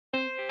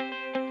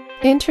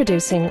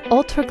Introducing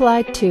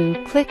UltraGlide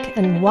 2 Click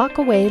and Walk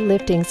Away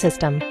Lifting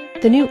System.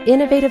 The new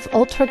innovative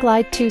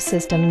UltraGlide 2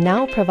 system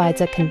now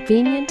provides a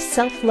convenient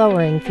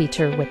self-lowering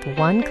feature with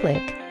one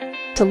click.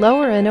 To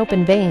lower and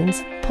open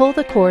vanes, pull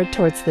the cord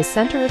towards the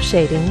center of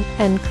shading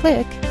and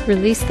click,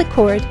 release the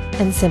cord,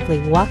 and simply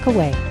walk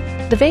away.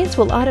 The vanes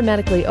will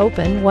automatically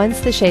open once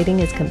the shading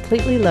is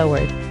completely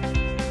lowered.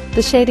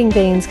 The shading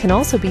vanes can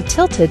also be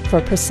tilted for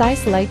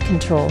precise light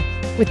control.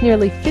 With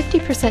nearly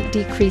 50%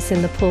 decrease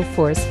in the pull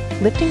force,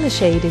 lifting the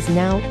shade is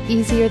now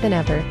easier than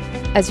ever.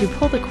 As you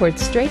pull the cord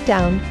straight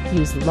down,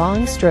 use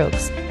long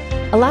strokes.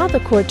 Allow the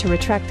cord to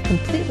retract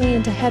completely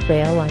into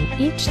headrail on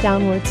each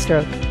downward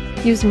stroke.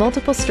 Use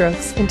multiple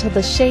strokes until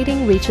the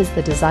shading reaches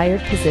the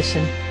desired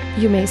position.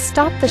 You may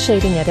stop the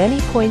shading at any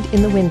point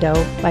in the window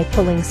by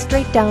pulling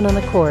straight down on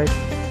the cord.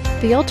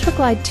 The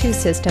UltraGlide 2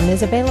 system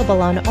is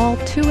available on all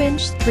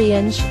 2-inch,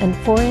 3-inch, and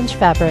 4-inch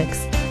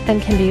fabrics,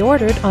 and can be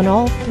ordered on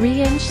all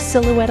 3-inch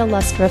Silhouette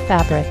Illustra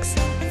fabrics.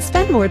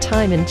 Spend more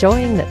time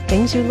enjoying the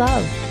things you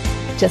love.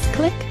 Just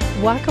click,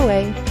 walk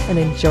away, and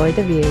enjoy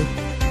the view.